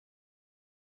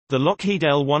The Lockheed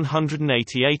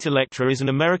L-188 Electra is an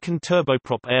American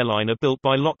turboprop airliner built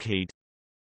by Lockheed.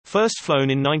 First flown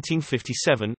in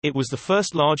 1957, it was the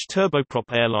first large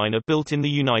turboprop airliner built in the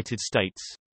United States.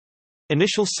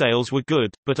 Initial sales were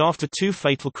good, but after two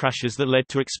fatal crashes that led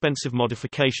to expensive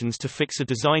modifications to fix a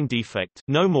design defect,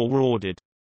 no more were ordered.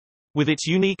 With its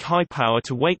unique high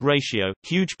power-to-weight ratio,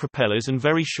 huge propellers and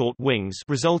very short wings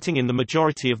resulting in the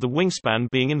majority of the wingspan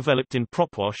being enveloped in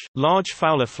propwash, large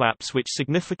Fowler flaps which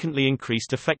significantly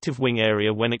increased effective wing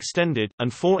area when extended,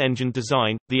 and four-engine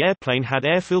design, the airplane had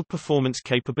airfield performance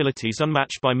capabilities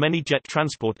unmatched by many jet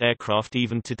transport aircraft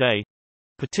even today,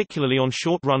 particularly on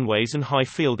short runways and high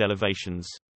field elevations.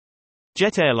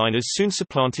 Jet airliners soon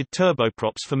supplanted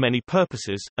turboprops for many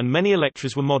purposes, and many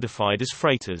Electras were modified as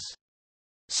freighters.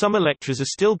 Some Electras are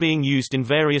still being used in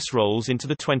various roles into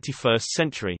the 21st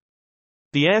century.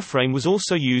 The airframe was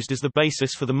also used as the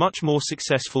basis for the much more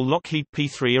successful Lockheed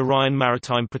P-3 Orion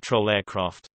maritime patrol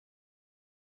aircraft.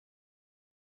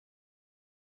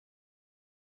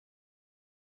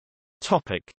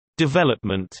 Topic: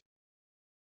 Development.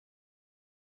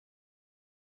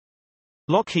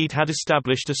 Lockheed had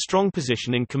established a strong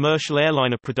position in commercial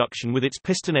airliner production with its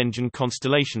piston engine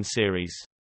Constellation series.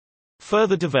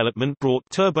 Further development brought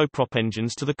turboprop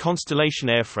engines to the Constellation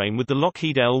airframe with the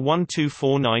Lockheed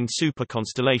L-1249 Super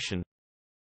Constellation.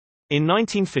 In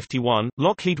 1951,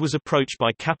 Lockheed was approached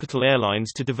by Capital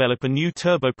Airlines to develop a new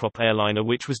turboprop airliner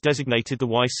which was designated the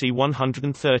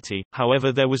YC-130,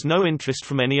 however there was no interest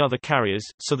from any other carriers,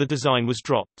 so the design was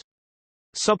dropped.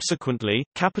 Subsequently,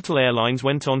 Capital Airlines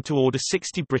went on to order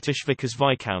 60 British Vickers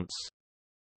Viscounts.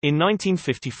 In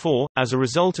 1954, as a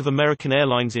result of American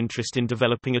Airlines' interest in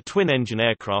developing a twin-engine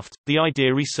aircraft, the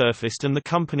idea resurfaced and the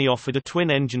company offered a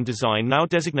twin-engine design now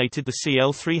designated the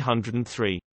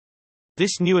CL-303.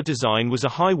 This newer design was a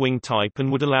high-wing type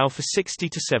and would allow for 60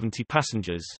 to 70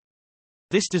 passengers.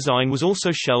 This design was also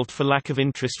shelved for lack of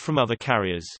interest from other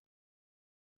carriers.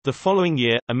 The following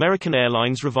year, American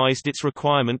Airlines revised its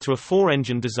requirement to a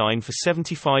four-engine design for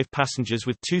 75 passengers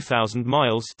with 2,000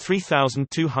 miles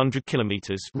 (3,200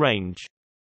 kilometers) range.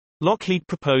 Lockheed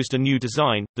proposed a new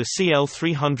design, the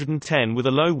CL-310 with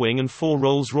a low wing and four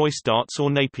Rolls-Royce Darts or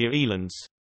Napier Elands.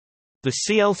 The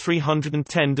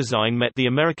CL-310 design met the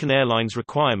American Airlines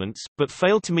requirements, but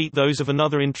failed to meet those of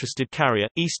another interested carrier,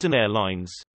 Eastern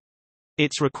Airlines.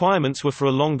 Its requirements were for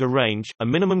a longer range, a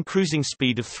minimum cruising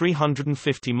speed of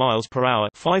 350 miles per hour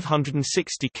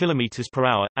 (560 kilometers per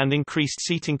hour), and increased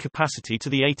seating capacity to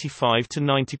the 85 to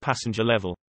 90 passenger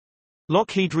level.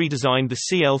 Lockheed redesigned the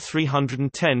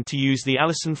CL-310 to use the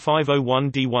Allison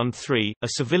 501D-13, a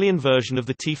civilian version of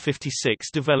the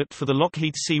T-56 developed for the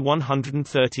Lockheed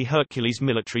C-130 Hercules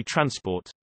military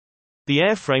transport. The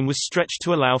airframe was stretched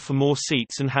to allow for more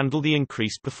seats and handle the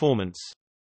increased performance.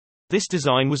 This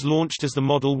design was launched as the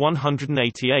Model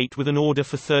 188 with an order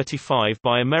for 35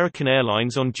 by American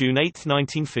Airlines on June 8,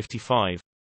 1955.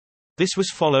 This was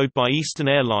followed by Eastern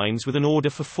Airlines with an order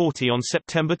for 40 on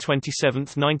September 27,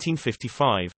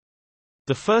 1955.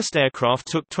 The first aircraft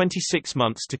took 26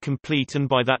 months to complete and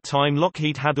by that time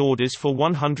Lockheed had orders for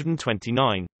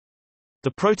 129.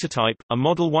 The prototype, a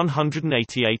Model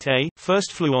 188A,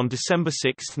 first flew on December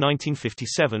 6,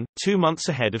 1957, 2 months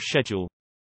ahead of schedule.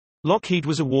 Lockheed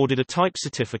was awarded a type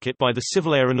certificate by the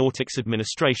Civil Aeronautics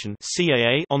Administration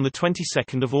 (CAA) on the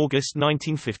 22nd of August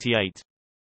 1958.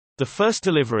 The first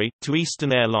delivery, to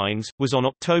Eastern Airlines, was on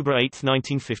October 8,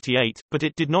 1958, but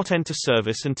it did not enter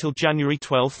service until January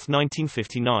 12,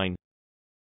 1959.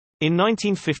 In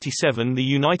 1957 the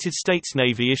United States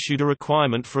Navy issued a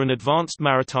requirement for an advanced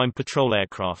maritime patrol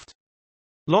aircraft.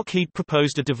 Lockheed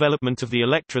proposed a development of the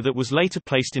Electra that was later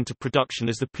placed into production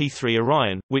as the P-3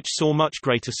 Orion, which saw much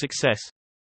greater success.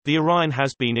 The Orion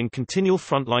has been in continual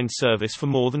frontline service for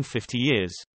more than 50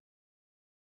 years.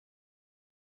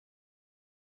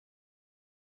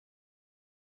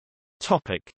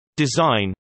 Topic: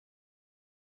 Design.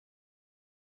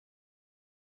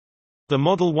 The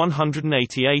Model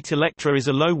 188 Electra is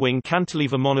a low-wing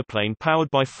cantilever monoplane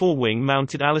powered by four-wing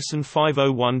mounted Allison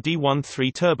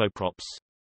 501D-13 turboprops.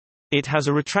 It has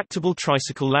a retractable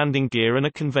tricycle landing gear and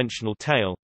a conventional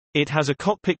tail. It has a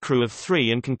cockpit crew of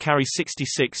 3 and can carry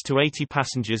 66 to 80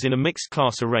 passengers in a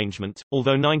mixed-class arrangement,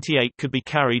 although 98 could be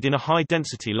carried in a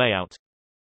high-density layout.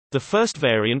 The first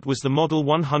variant was the Model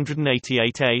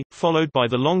 188A, followed by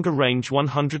the longer-range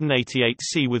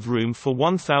 188C with room for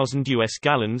 1,000 U.S.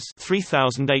 gallons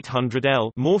 3,800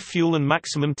 L more fuel and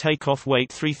maximum takeoff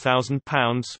weight 3,000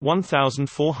 pounds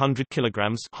 1,400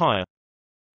 kilograms higher.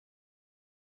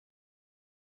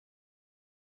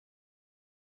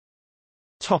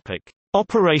 Topic: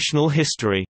 Operational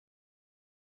history.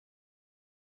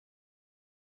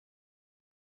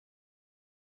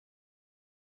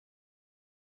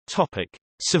 Topic: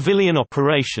 Civilian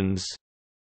operations.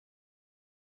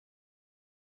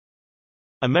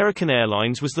 American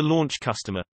Airlines was the launch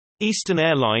customer. Eastern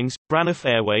Airlines, Braniff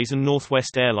Airways and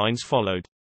Northwest Airlines followed.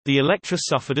 The Electra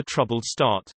suffered a troubled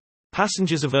start.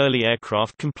 Passengers of early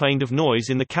aircraft complained of noise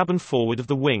in the cabin forward of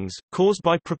the wings, caused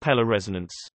by propeller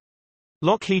resonance.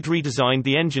 Lockheed redesigned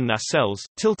the engine nacelles,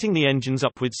 tilting the engines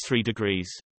upwards 3 degrees.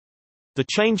 The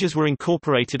changes were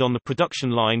incorporated on the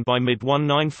production line by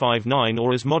mid-1959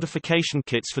 or as modification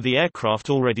kits for the aircraft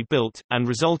already built, and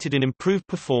resulted in improved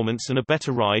performance and a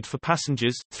better ride for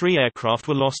passengers. 3 aircraft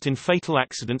were lost in fatal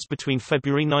accidents between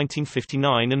February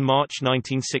 1959 and March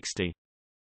 1960.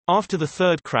 After the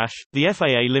third crash, the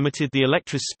FAA limited the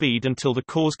Electra's speed until the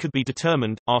cause could be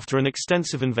determined. After an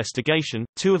extensive investigation,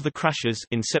 2 of the crashes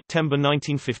in September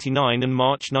 1959 and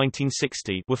March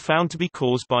 1960 were found to be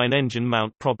caused by an engine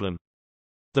mount problem.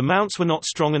 The mounts were not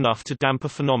strong enough to damp a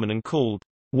phenomenon called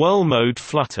whirl mode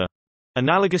flutter,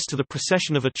 analogous to the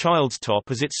precession of a child's top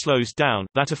as it slows down,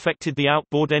 that affected the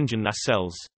outboard engine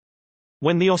nacelles.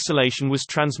 When the oscillation was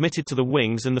transmitted to the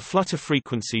wings and the flutter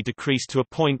frequency decreased to a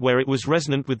point where it was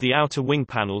resonant with the outer wing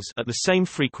panels at the same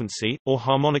frequency, or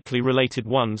harmonically related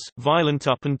ones, violent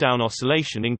up and down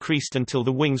oscillation increased until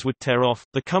the wings would tear off.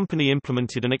 The company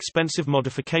implemented an expensive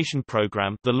modification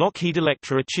program, the Lockheed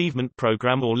Electra Achievement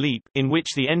Program or LEAP, in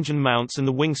which the engine mounts and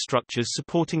the wing structures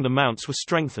supporting the mounts were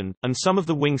strengthened, and some of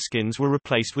the wing skins were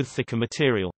replaced with thicker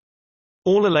material.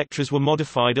 All Electras were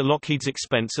modified at Lockheed's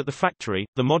expense at the factory,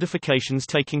 the modifications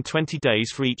taking 20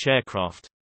 days for each aircraft.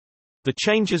 The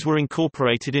changes were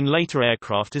incorporated in later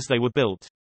aircraft as they were built.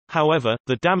 However,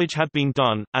 the damage had been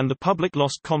done, and the public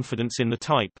lost confidence in the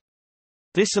type.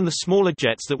 This and the smaller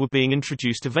jets that were being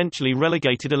introduced eventually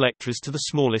relegated Electras to the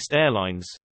smallest airlines.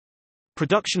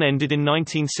 Production ended in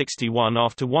 1961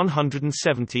 after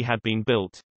 170 had been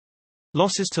built.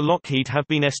 Losses to Lockheed have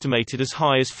been estimated as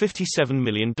high as $57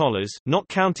 million, not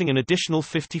counting an additional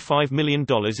 $55 million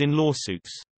in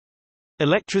lawsuits.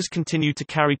 Electras continued to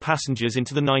carry passengers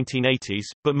into the 1980s,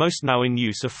 but most now in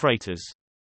use are freighters.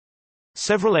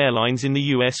 Several airlines in the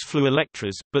U.S. flew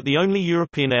Electras, but the only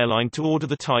European airline to order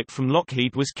the type from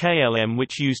Lockheed was KLM,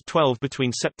 which used 12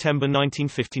 between September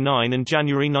 1959 and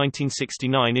January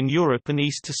 1969 in Europe and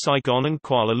east to Saigon and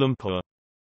Kuala Lumpur.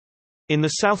 In the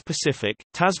South Pacific,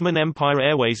 Tasman Empire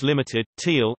Airways Limited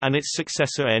 (TEAL) and its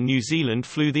successor Air New Zealand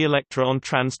flew the Electra on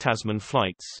Trans-Tasman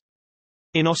flights.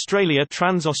 In Australia,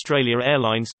 Trans-Australia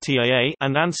Airlines (TAA)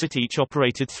 and Ansett each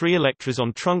operated 3 Electras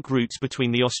on trunk routes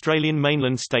between the Australian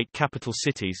mainland state capital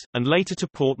cities, and later to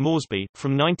Port Moresby,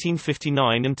 from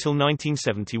 1959 until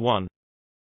 1971.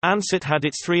 Ansett had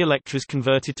its 3 Electras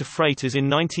converted to freighters in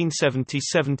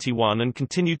 1970-71 and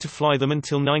continued to fly them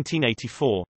until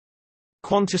 1984.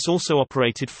 Qantas also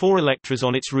operated 4 Electras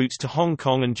on its routes to Hong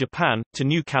Kong and Japan, to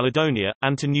New Caledonia,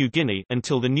 and to New Guinea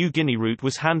until the New Guinea route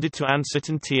was handed to Ansett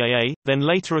and TAA, then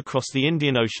later across the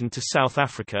Indian Ocean to South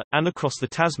Africa, and across the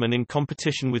Tasman in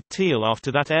competition with TEAL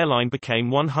after that airline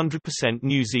became 100%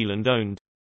 New Zealand-owned.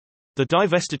 The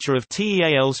divestiture of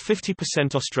TEAL's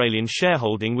 50% Australian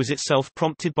shareholding was itself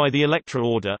prompted by the Electra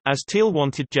order, as TEAL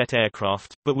wanted jet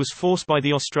aircraft, but was forced by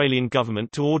the Australian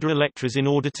government to order Electras in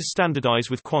order to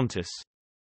standardise with Qantas.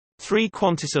 3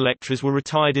 Qantas Electras were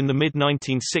retired in the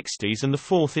mid-1960s and the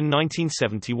 4th in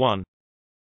 1971.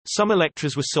 Some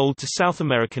Electras were sold to South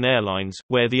American Airlines,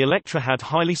 where the Electra had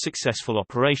highly successful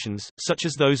operations, such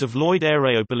as those of Lloyd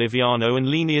Aéreo Boliviano and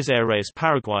Líneas Aéreas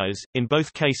Paraguayas. In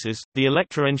both cases, the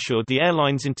Electra ensured the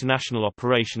airline's international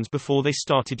operations before they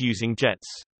started using jets.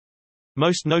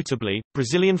 Most notably,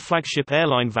 Brazilian flagship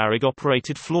airline Varig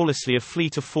operated flawlessly a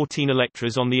fleet of 14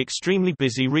 Electras on the extremely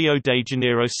busy Rio de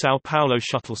Janeiro-São Paulo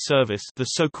shuttle service, the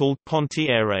so-called Ponte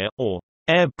Aérea, or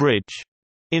air bridge,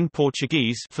 in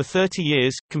Portuguese, for 30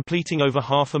 years, completing over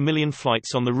 500,000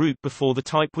 flights on the route before the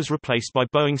type was replaced by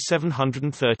Boeing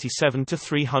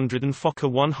 737-300 and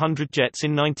Fokker 100 jets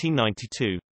in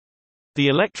 1992. The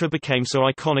Electra became so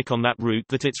iconic on that route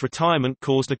that its retirement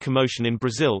caused a commotion in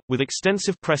Brazil, with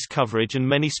extensive press coverage and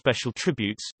many special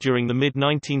tributes. During the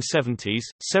mid-1970s,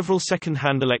 several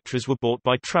second-hand Electras were bought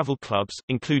by travel clubs,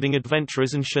 including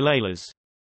adventurers and shillelaghs.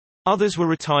 Others were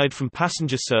retired from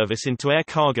passenger service into air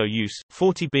cargo use,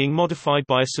 40 being modified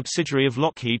by a subsidiary of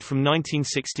Lockheed from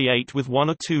 1968 with 1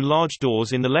 or 2 large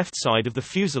doors in the left side of the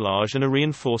fuselage and a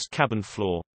reinforced cabin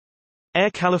floor. Air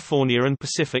California and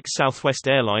Pacific Southwest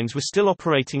Airlines were still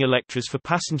operating Electras for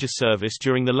passenger service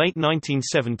during the late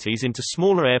 1970s into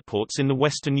smaller airports in the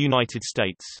western United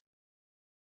States.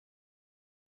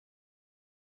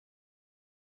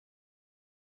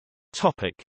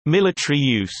 Topic: Military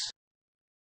use.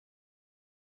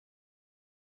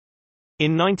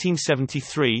 In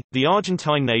 1973, the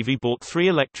Argentine Navy bought 3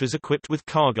 Electras equipped with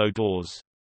cargo doors.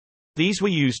 These were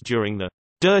used during the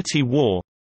Dirty War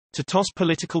to toss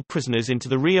political prisoners into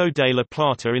the Rio de la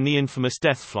Plata in the infamous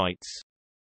death flights.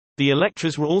 The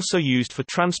Electras were also used for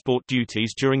transport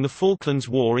duties during the Falklands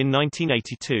War in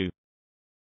 1982.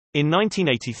 In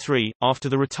 1983, after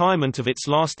the retirement of its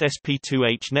last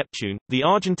SP-2H Neptune, the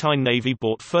Argentine Navy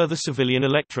bought further civilian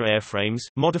Electra airframes,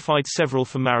 modified several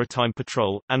for maritime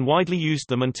patrol, and widely used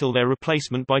them until their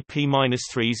replacement by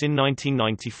P-3s in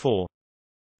 1994.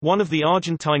 One of the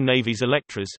Argentine Navy's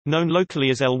Electras, known locally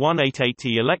as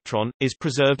L-188 Electron, is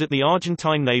preserved at the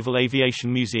Argentine Naval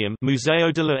Aviation Museum Museo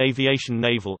de la Aviación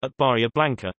Naval at Bahía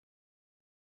Blanca.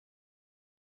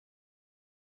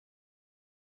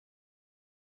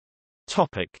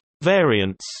 Topic: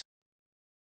 Variants.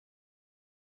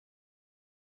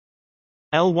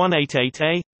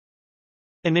 L-188A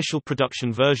Initial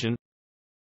production version,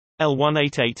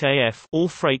 L-188AF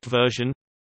all-freight version.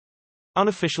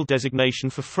 Unofficial designation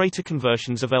for freighter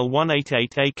conversions of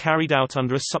L-188A carried out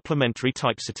under a supplementary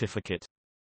type certificate.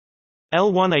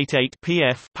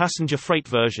 L-188PF passenger freight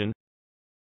version.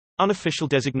 Unofficial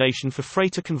designation for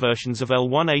freighter conversions of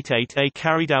L-188A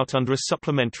carried out under a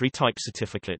supplementary type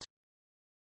certificate.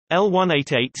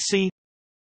 L-188C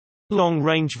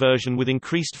long-range version with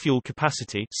increased fuel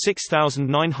capacity,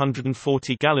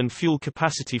 6,940-gallon fuel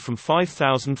capacity from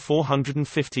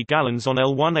 5,450 gallons on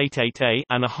L-188A,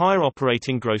 and a higher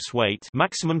operating gross weight.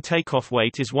 Maximum takeoff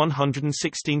weight is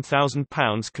 116,000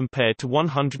 pounds compared to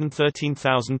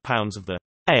 113,000 pounds of the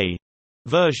A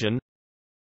version.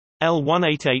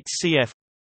 L-188CF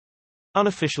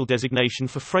unofficial designation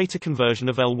for freighter conversion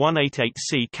of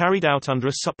L-188C carried out under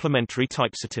a supplementary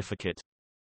type certificate.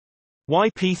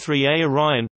 YP-3A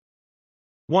Orion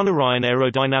 1 Orion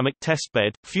aerodynamic test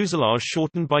bed, fuselage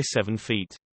shortened by 7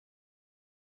 feet.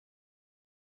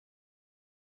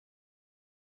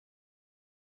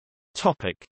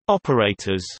 Topic: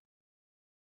 Operators.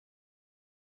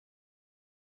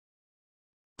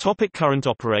 Topic: Current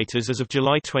operators. As of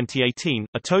July 2018,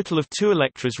 a total of 2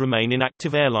 Electras remain in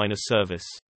active airliner service.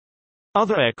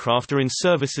 Other aircraft are in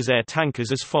service as air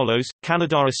tankers as follows: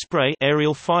 Canadair Spray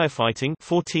aerial firefighting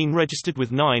 14 registered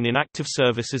with 9 in active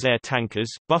service as air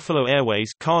tankers, Buffalo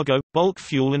Airways cargo, bulk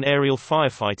fuel and aerial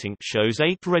firefighting shows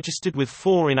 8 registered with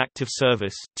 4 in active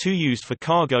service, 2 used for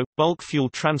cargo, bulk fuel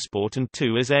transport and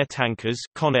 2 as air tankers,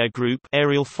 Conair Group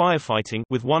aerial firefighting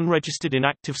with 1 registered in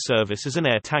active service as an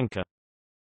air tanker.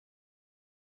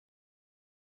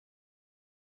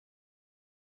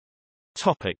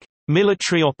 Topic: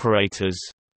 Military operators.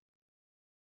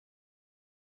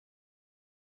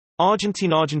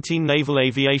 Argentine Naval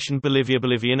Aviation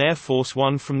Bolivian Air Force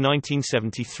 1 from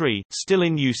 1973, still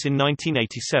in use in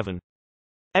 1987.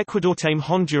 Ecuador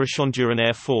Honduran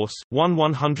Air Force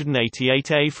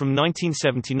 188A from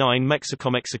 1979.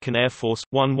 Mexican Air Force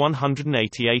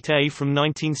 188A from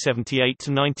 1978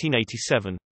 to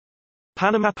 1987.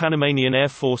 Panamanian Air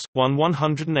Force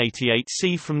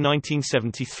 188C from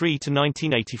 1973 to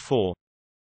 1984.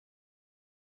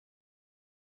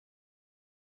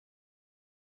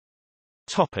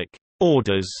 Topic: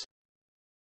 Orders.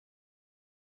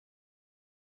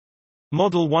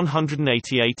 Model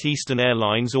 188 Eastern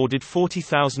Airlines ordered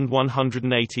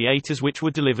 40,188 as which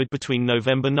were delivered between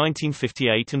November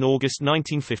 1958 and August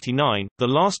 1959, the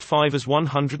last 5 as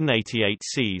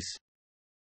 188Cs.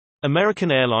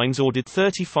 American Airlines ordered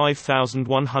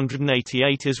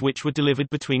 35,188 as which were delivered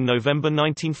between November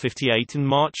 1958 and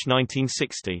March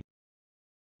 1960.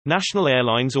 National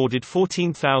Airlines ordered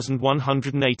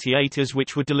 14,188 as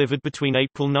which were delivered between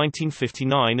April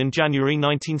 1959 and January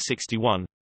 1961.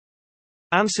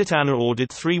 Ansett ANA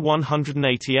ordered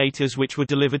 3,188 as which were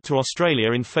delivered to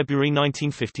Australia in February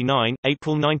 1959,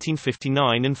 April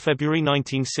 1959 and February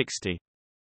 1960.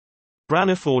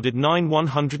 Braniff ordered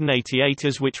 9,188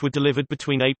 as which were delivered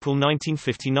between April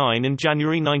 1959 and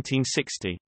January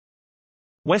 1960.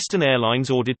 Western Airlines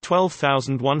ordered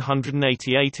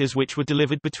 12,188 as which were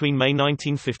delivered between May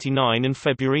 1959 and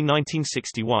February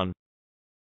 1961.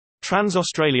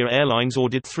 Trans-Australia Airlines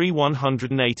ordered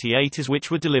 3,188 as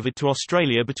which were delivered to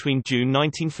Australia between June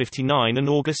 1959 and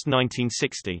August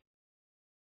 1960.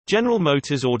 General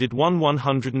Motors ordered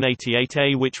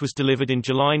 188A which was delivered in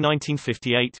July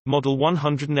 1958. Model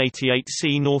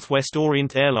 188C. Northwest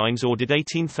Orient Airlines ordered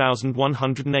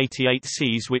 18,188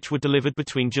 Cs which were delivered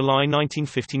between July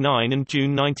 1959 and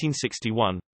June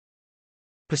 1961.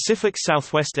 Pacific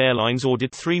Southwest Airlines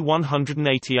ordered 3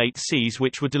 188 Cs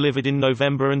which were delivered in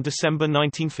November and December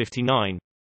 1959.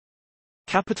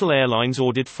 Capital Airlines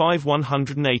ordered 5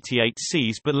 188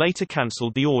 Cs but later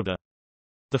cancelled the order.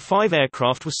 The 5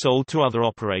 aircraft were sold to other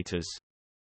operators.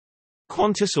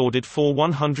 Qantas ordered 4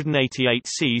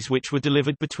 188Cs which were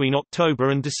delivered between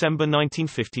October and December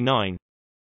 1959.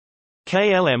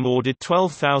 KLM ordered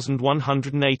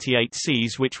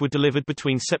 12,188Cs which were delivered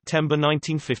between September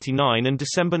 1959 and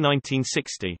December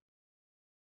 1960.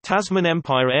 Tasman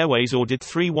Empire Airways ordered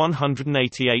 3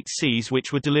 188Cs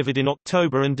which were delivered in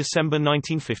October and December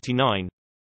 1959.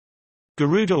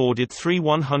 Garuda ordered 3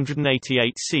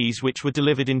 188Cs which were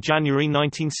delivered in January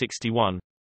 1961.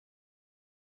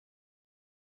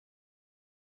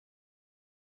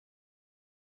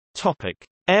 Topic: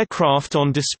 Aircraft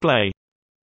on display.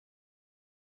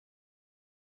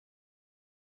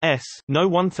 No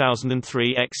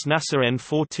 1003X NASA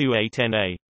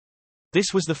N428NA.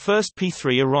 This was the first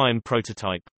P-3 Orion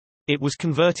prototype. It was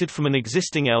converted from an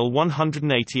existing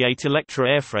L-188 Electra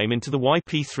airframe into the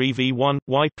YP-3V1,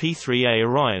 YP-3A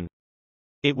Orion.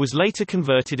 It was later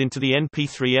converted into the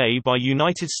NP-3A by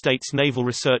United States Naval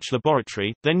Research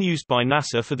Laboratory, then used by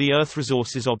NASA for the Earth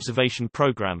Resources Observation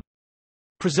Program.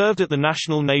 Preserved at the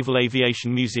National Naval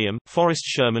Aviation Museum, Forrest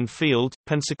Sherman Field,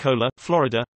 Pensacola,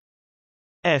 Florida.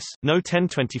 No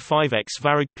 1025X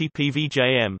Varig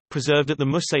PPVJM, preserved at the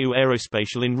Museu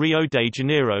Aerospatial in Rio de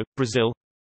Janeiro, Brazil.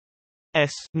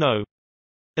 No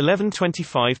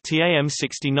 1125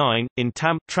 TAM-69, in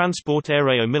TAM, Transport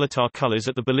Aéreo Militar colors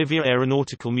at the Bolivia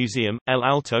Aeronautical Museum, El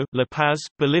Alto, La Paz,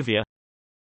 Bolivia.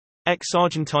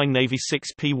 Argentine Navy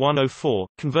 6P-104,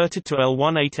 converted to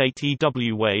L-188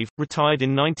 EW Wave, retired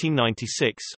in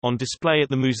 1996, on display at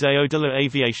the Museo de la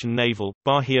Aviación Naval,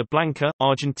 Bahía Blanca,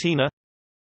 Argentina.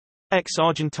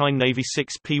 Argentine Navy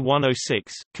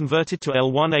 6P-106, converted to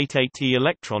L-188E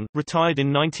Electron, retired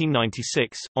in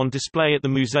 1996, on display at the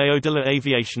Museo de la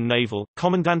Aviación Naval,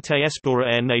 Comandante Explorer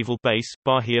Air Naval Base,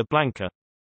 Bahía Blanca.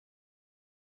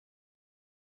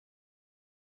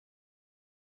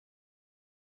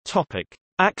 Topic: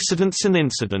 Accidents and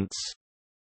incidents.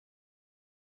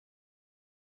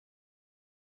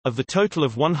 Of the total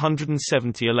of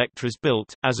 170 Electras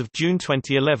built, as of June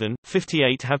 2011,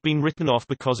 58 have been written off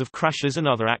because of crashes and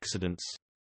other accidents.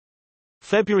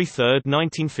 February 3,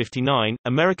 1959,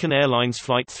 American Airlines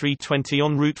Flight 320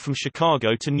 en route from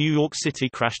Chicago to New York City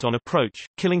crashed on approach,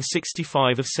 killing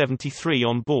 65 of 73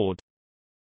 on board.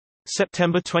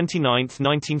 September 29,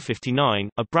 1959,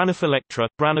 a Braniff Electra,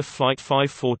 Braniff Flight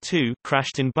 542,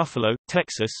 crashed in Buffalo,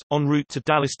 Texas, en route to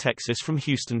Dallas, Texas from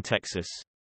Houston, Texas.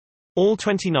 All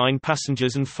 29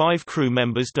 passengers and 5 crew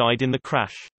members died in the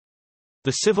crash.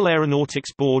 The Civil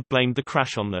Aeronautics Board blamed the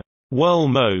crash on the whirl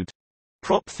mode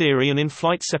prop theory and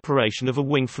in-flight separation of a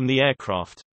wing from the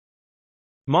aircraft.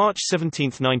 March 17,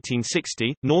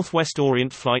 1960, Northwest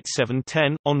Orient Flight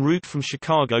 710, en route from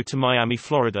Chicago to Miami,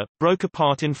 Florida, broke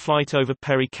apart in flight over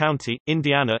Perry County,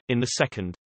 Indiana, in the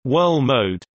second whirl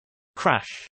mode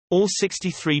crash. All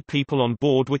 63 people on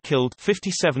board were killed,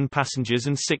 57 passengers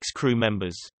and 6 crew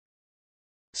members.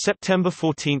 September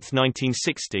 14,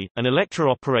 1960, an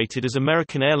Electra operated as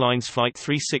American Airlines Flight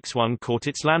 361 caught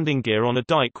its landing gear on a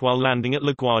dike while landing at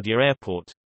LaGuardia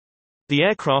Airport. The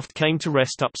aircraft came to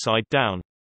rest upside down.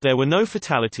 There were no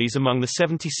fatalities among the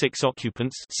 76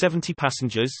 occupants, 70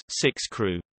 passengers, 6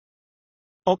 crew.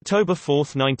 October 4,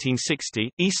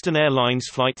 1960, Eastern Airlines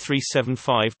Flight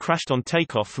 375 crashed on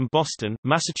takeoff from Boston,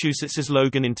 Massachusetts's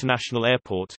Logan International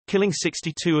Airport, killing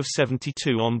 62 of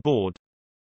 72 on board.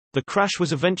 The crash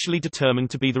was eventually determined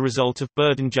to be the result of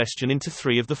bird ingestion into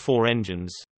 3 of the 4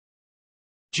 engines.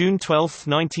 June 12,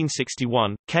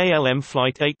 1961, KLM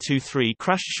Flight 823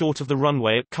 crashed short of the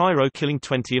runway at Cairo, killing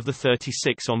 20 of the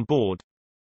 36 on board.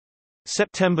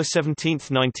 September 17,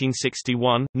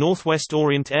 1961, Northwest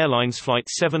Orient Airlines Flight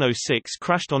 706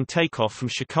 crashed on takeoff from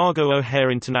Chicago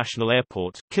O'Hare International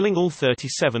Airport, killing all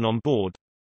 37 on board.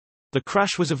 The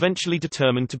crash was eventually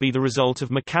determined to be the result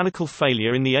of mechanical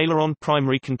failure in the aileron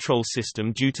primary control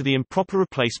system due to the improper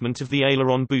replacement of the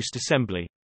aileron boost assembly.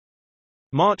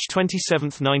 March 27,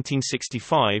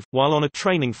 1965, while on a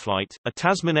training flight, a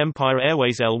Tasman Empire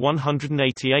Airways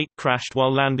L-188 crashed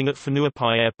while landing at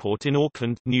Whenuapai Airport in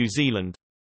Auckland, New Zealand.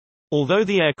 Although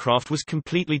the aircraft was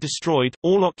completely destroyed,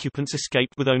 all occupants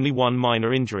escaped with only one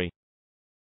minor injury.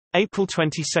 April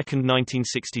 22,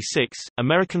 1966,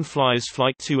 American Flyers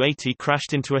Flight 280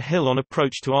 crashed into a hill on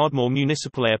approach to Ardmore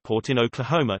Municipal Airport in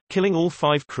Oklahoma, killing all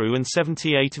 5 crew and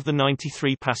 78 of the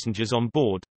 93 passengers on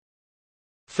board.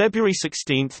 February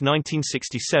 16,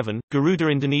 1967, Garuda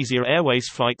Indonesia Airways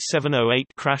Flight 708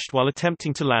 crashed while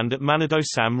attempting to land at Manado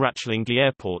Sam Ratchalingi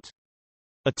Airport.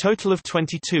 A total of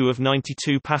 22 of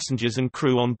 92 passengers and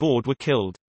crew on board were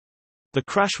killed. The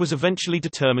crash was eventually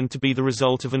determined to be the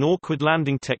result of an awkward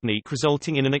landing technique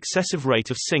resulting in an excessive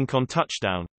rate of sink on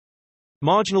touchdown.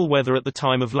 Marginal weather at the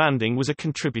time of landing was a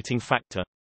contributing factor.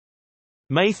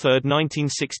 May 3,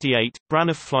 1968,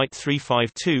 Braniff Flight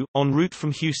 352, en route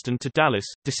from Houston to Dallas,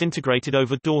 disintegrated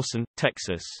over Dawson,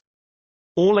 Texas.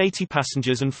 All 80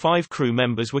 passengers and 5 crew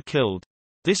members were killed.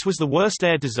 This was the worst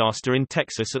air disaster in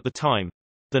Texas at the time.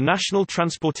 The National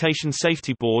Transportation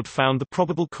Safety Board found the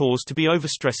probable cause to be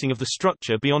overstressing of the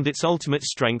structure beyond its ultimate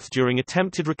strength during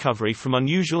attempted recovery from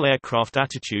unusual aircraft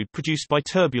attitude produced by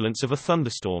turbulence of a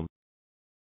thunderstorm.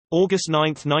 August 9,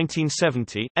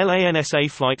 1970, LANSA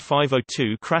Flight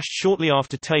 502 crashed shortly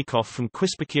after takeoff from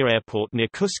Quispamia Airport near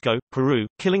Cusco, Peru,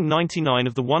 killing 99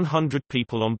 of the 100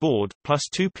 people on board, plus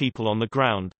 2 people on the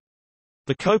ground.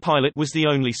 The co-pilot was the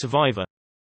only survivor.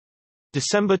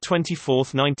 December 24,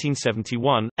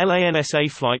 1971, LANSA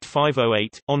Flight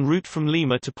 508, en route from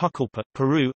Lima to Pucallpa,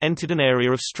 Peru, entered an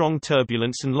area of strong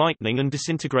turbulence and lightning and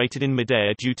disintegrated in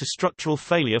midair due to structural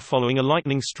failure following a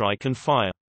lightning strike and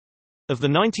fire. Of the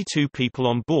 92 people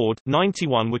on board,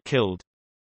 91 were killed.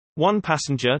 One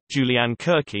passenger, Julianne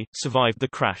Kirky, survived the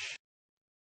crash.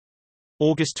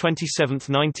 August 27,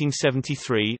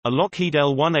 1973, a Lockheed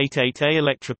L-188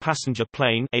 Electra passenger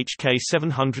plane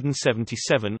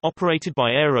HK-777 operated by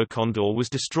Aerocondor was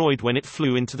destroyed when it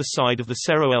flew into the side of the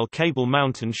Cerro El Cable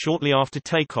Mountain shortly after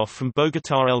takeoff from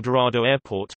Bogotá El Dorado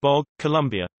Airport, Bog,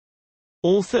 Colombia.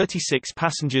 All 36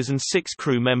 passengers and 6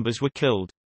 crew members were killed.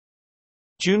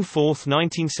 June 4,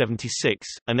 1976,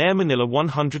 an Air Manila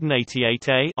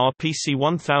 188A RPC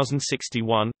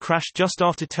 1061 crashed just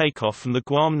after takeoff from the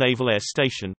Guam Naval Air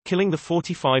Station, killing the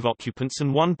 45 occupants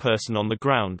and 1 person on the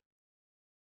ground.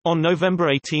 On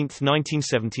November 18,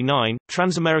 1979,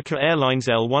 Transamerica Airlines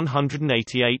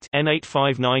L-188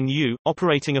 N859U,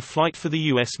 operating a flight for the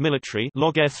U.S. military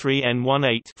Log-Air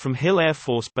 3N18 from Hill Air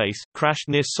Force Base, crashed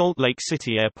near Salt Lake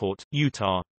City Airport,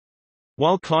 Utah.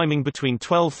 While climbing between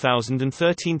 12,000 and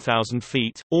 13,000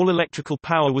 feet, all electrical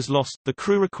power was lost. The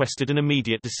crew requested an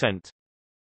immediate descent.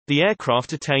 The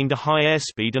aircraft attained a high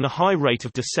airspeed and a high rate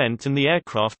of descent, and the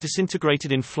aircraft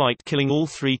disintegrated in flight, killing all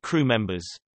 3 crew members.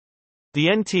 The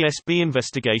NTSB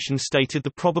investigation stated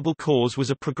the probable cause was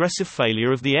a progressive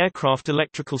failure of the aircraft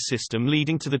electrical system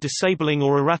leading to the disabling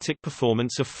or erratic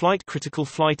performance of flight-critical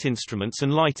flight instruments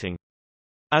and lighting.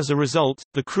 As a result,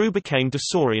 the crew became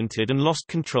disoriented and lost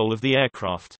control of the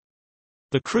aircraft.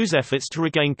 The crew's efforts to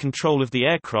regain control of the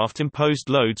aircraft imposed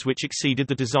loads which exceeded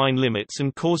the design limits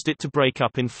and caused it to break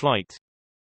up in flight.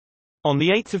 On 8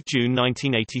 June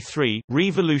 1983,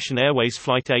 Revolution Airways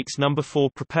Flight 8's No. 4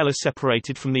 propeller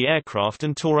separated from the aircraft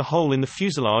and tore a hole in the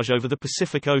fuselage over the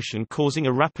Pacific Ocean, causing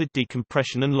a rapid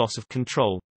decompression and loss of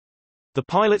control. The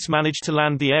pilots managed to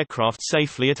land the aircraft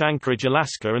safely at Anchorage,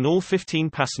 Alaska, and all 15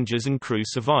 passengers and crew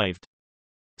survived.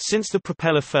 Since the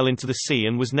propeller fell into the sea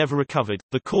and was never recovered,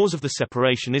 the cause of the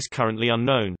separation is currently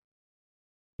unknown.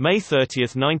 May 30,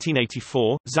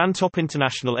 1984, Zantop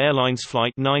International Airlines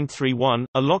Flight 931,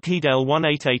 a Lockheed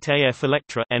L-188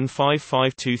 Electra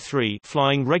N5523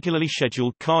 flying regularly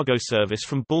scheduled cargo service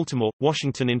from Baltimore,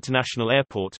 Washington International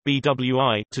Airport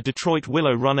BWI to Detroit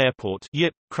Willow Run Airport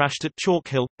YIP, crashed at Chalk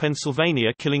Hill,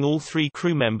 Pennsylvania, killing all 3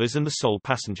 crew members and the sole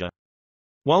passenger.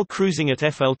 While cruising at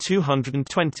FL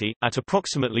 220, at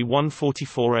approximately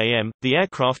 1:44 a.m., the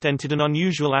aircraft entered an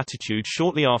unusual attitude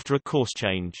shortly after a course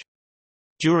change.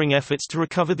 During efforts to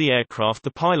recover the aircraft,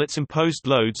 the pilots imposed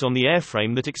loads on the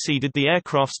airframe that exceeded the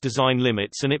aircraft's design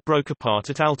limits and it broke apart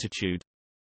at altitude.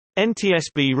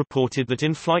 NTSB reported that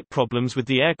in-flight problems with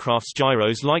the aircraft's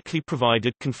gyros likely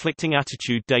provided conflicting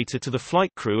attitude data to the flight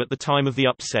crew at the time of the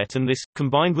upset, and this,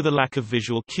 combined with a lack of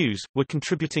visual cues, were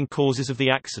contributing causes of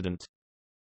the accident.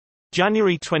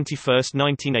 January 21,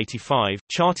 1985,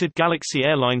 chartered Galaxy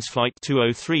Airlines Flight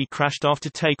 203 crashed after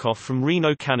takeoff from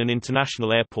Reno Cannon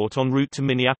International Airport en route to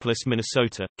Minneapolis,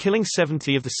 Minnesota, killing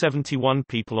 70 of the 71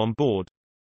 people on board.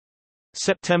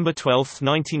 September 12,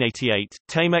 1988,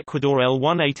 TAME Ecuador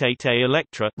L-188A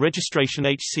Electra, registration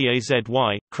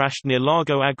HCAZY, crashed near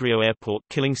Largo Agrio Airport,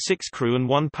 killing 6 crew and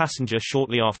 1 passenger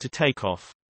shortly after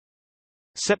takeoff.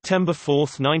 September 4,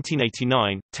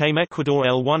 1989, TAME Ecuador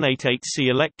L-188C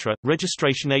Electra,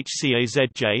 registration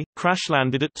HCAZJ,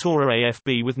 crash-landed at Tora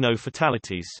AFB with no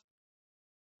fatalities.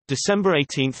 December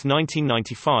 18,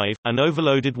 1995, an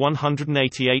overloaded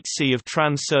 188C of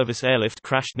Trans-Service Airlift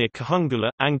crashed near Kahungula,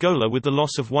 Angola with the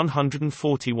loss of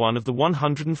 141 of the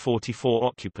 144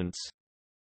 occupants.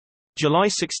 July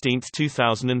 16,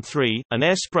 2003, an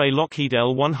Airspray Lockheed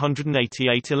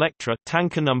L-188 Electra,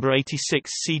 tanker number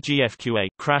 86 CGFQA,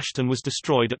 crashed and was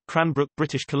destroyed at Cranbrook,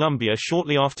 British Columbia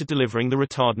shortly after delivering the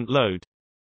retardant load.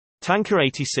 Tanker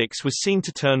 86 was seen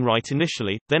to turn right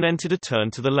initially, then entered a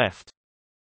turn to the left.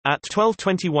 At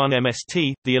 12:21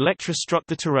 MST, the Electra struck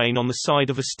the terrain on the side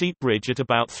of a steep ridge at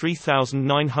about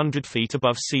 3,900 feet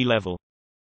above sea level.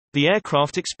 The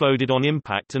aircraft exploded on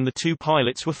impact and the two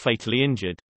pilots were fatally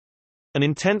injured. An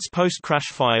intense post-crash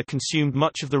fire consumed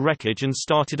much of the wreckage and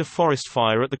started a forest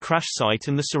fire at the crash site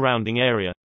and the surrounding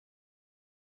area.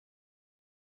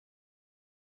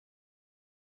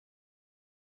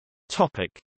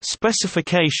 Topic: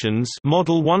 Specifications.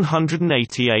 Model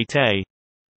 188A.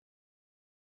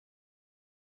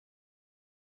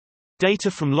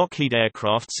 Data from Lockheed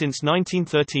Aircraft since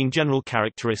 1913. General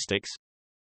characteristics.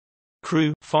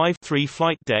 Crew 5, 3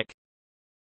 flight deck.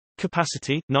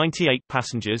 Capacity 98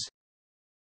 passengers.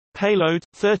 Payload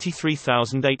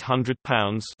 33,800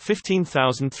 pounds,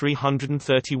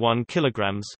 15,331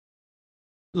 kilograms.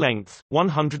 Length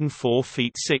 104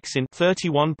 feet 6 in,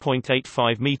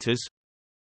 31.85 meters.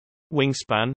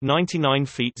 Wingspan 99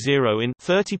 feet 0 in,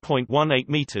 30.18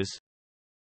 meters.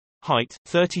 Height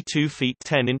 32 feet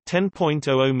 10 in,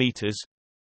 10.00 meters.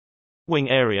 Wing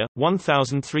area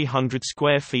 1,300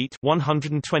 square feet,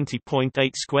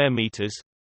 120.8 square meters.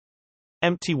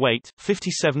 Empty weight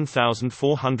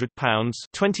 57,400 pounds,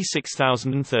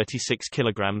 26,036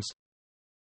 kilograms.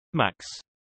 Max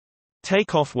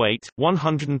takeoff weight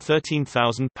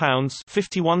 113,000 pounds,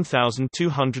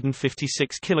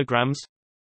 51,256 kilograms.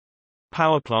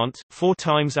 Power plant 4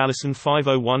 times Allison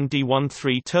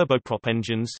 501D13 turboprop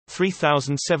engines,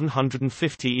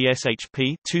 3,750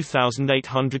 ESHP,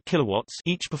 2,800 kilowatts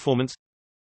each. Performance.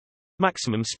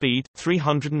 Maximum speed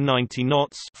 390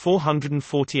 knots,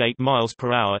 448 miles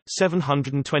per hour,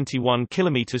 721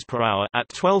 kilometers per hour at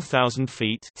 12,000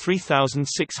 feet,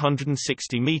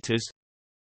 3,660 meters.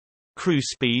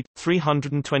 Cruise speed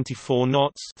 324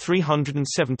 knots,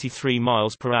 373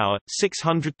 miles per hour,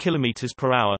 600 kilometers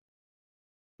per hour.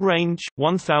 Range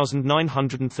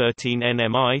 1,913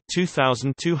 nmi,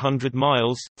 2,200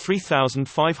 miles,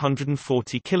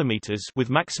 3,540 kilometers with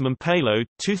maximum payload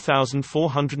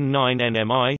 2,409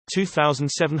 nmi,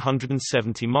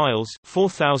 2,770 miles,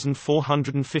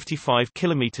 4,455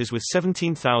 kilometers with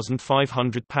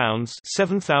 17,500 pounds,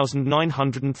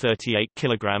 7,938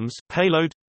 kilograms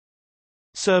payload.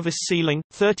 Service ceiling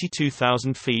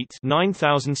 32,000 feet,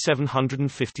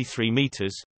 9,753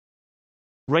 meters.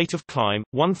 Rate of climb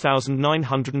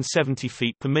 1,970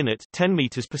 feet per minute, 10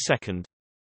 meters per second.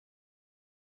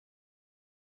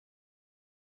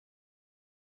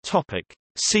 Topic: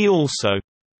 See also.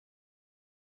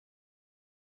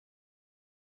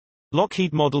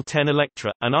 Lockheed Model 10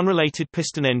 Electra, an unrelated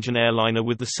piston engine airliner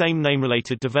with the same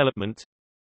name-related development.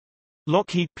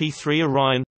 Lockheed P-3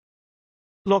 Orion.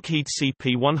 Lockheed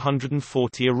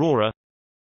CP-140 Aurora.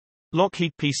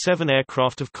 Lockheed P-7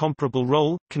 aircraft of comparable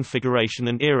role, configuration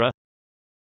and era.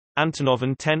 Antonov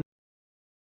An-10,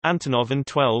 Antonov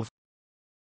An-12,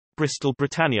 Bristol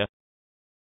Britannia,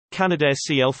 Canadair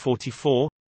CL-44,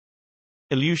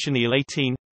 Ilyushin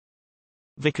Il-18,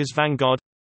 Vickers Vanguard,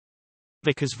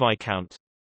 Vickers Viscount.